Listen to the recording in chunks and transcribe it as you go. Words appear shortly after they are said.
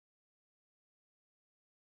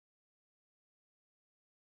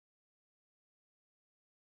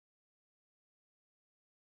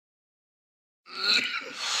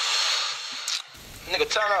Nigga,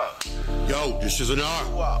 turn up. Yo, this is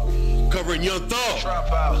shizanara. Covering Young Thug. Trap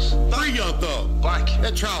house. Free Young Thug. Blanket.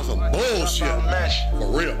 That trial's some bullshit. For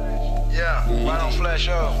real. Yeah, right on Flash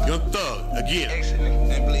off. Young Thug, again. Exit,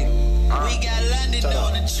 nigga. We got London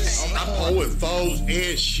on the train. I'm pulling foes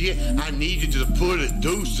and shit. I need you to put a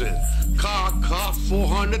deuce in. Car cost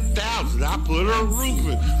 400,000. I put a roof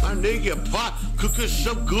in. My nigga pot cooking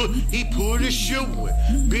so good, he put a shoe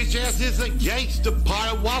in. Bitch ass is a gangster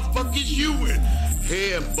party. Why fuck is you in?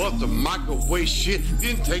 Head bust the microwave shit,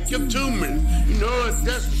 then take your 2 minutes. You know, if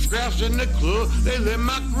that's the scraps in the club, they let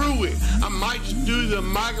my crew in. I might just do the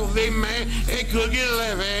microwave man and cook it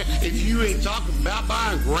left hand. If you ain't talking about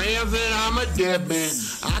buying grams, then I'm a dead man.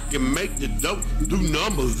 I can make the dope do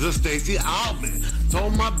numbers, this Stacey Altman.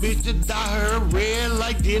 Told my bitch to dye her red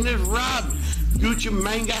like Dennis Rodman. Gucci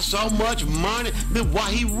man got so much money, then why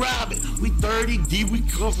he robbing? We 30 deep, we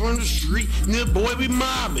come from the street, and this boy be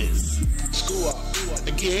mobbing. School up.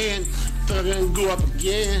 Again, thug and go up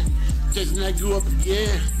again. Just not go up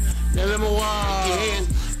again. Now let me walk again.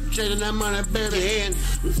 Chasing that money, baby. Again.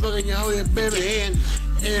 We fucking your whole baby. Again.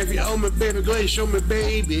 And if you owe me, baby, go ahead and show me,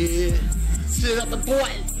 baby. Sit up the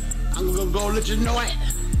point. I'm gonna go let you know it.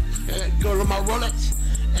 Go to my Rolex,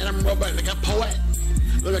 and I'm rubbing like a poet.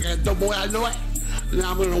 Look like a dope boy, I know it.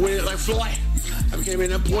 Now I'm gonna win it like Floyd. I became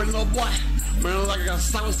an important little boy. Man, look like I got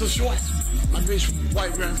silence to short. My bitch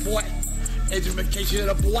white ran for it. Education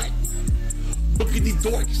of a boy. Booking these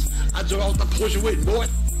dorks. I took off the Porsche with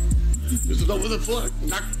North. This is over the foot.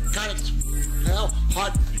 Narcotics. Hell,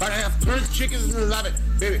 hot. Right to have current chickens and love it.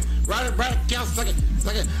 Baby. Right count, suck it.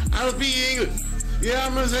 Suck it. I don't speak English. Yeah,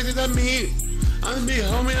 I'm gonna say that I mean it. I'm gonna be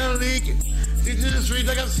homie, I'm leaking. Stick to the streets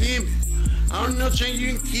like I've seen me. I don't know change,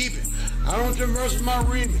 you can keep it. I don't traverse my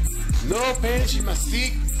remit. No pain, she's my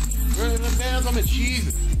secret. Running the bands, I'm a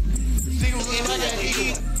cheese. Secret looking like an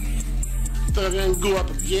eagle. Thug and go up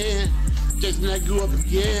again. Just not go up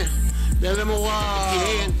again. Now let me walk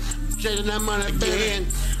again. Chasing that money again.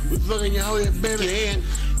 We fucking your whole baby again.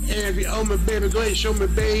 And if you owe me, baby, go ahead and show me,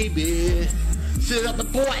 baby. Sit up the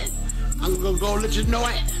point. I'm gonna go let you know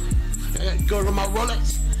it. Go to my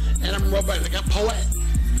Rolex, and I'm rubbing like a poet.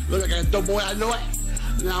 Look like a dope boy, I know it.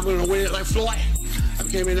 Now I'm gonna win it like Floyd. I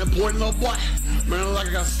became an important little boy. Man, look like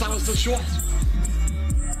I got silence to short.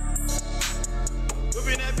 Whip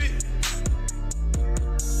in that bitch.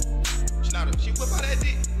 She whip out that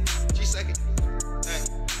dick. She suck it. Dang.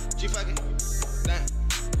 She fuck it. Dang.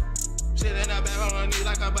 She lay down back on her knee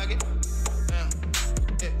like a bucket.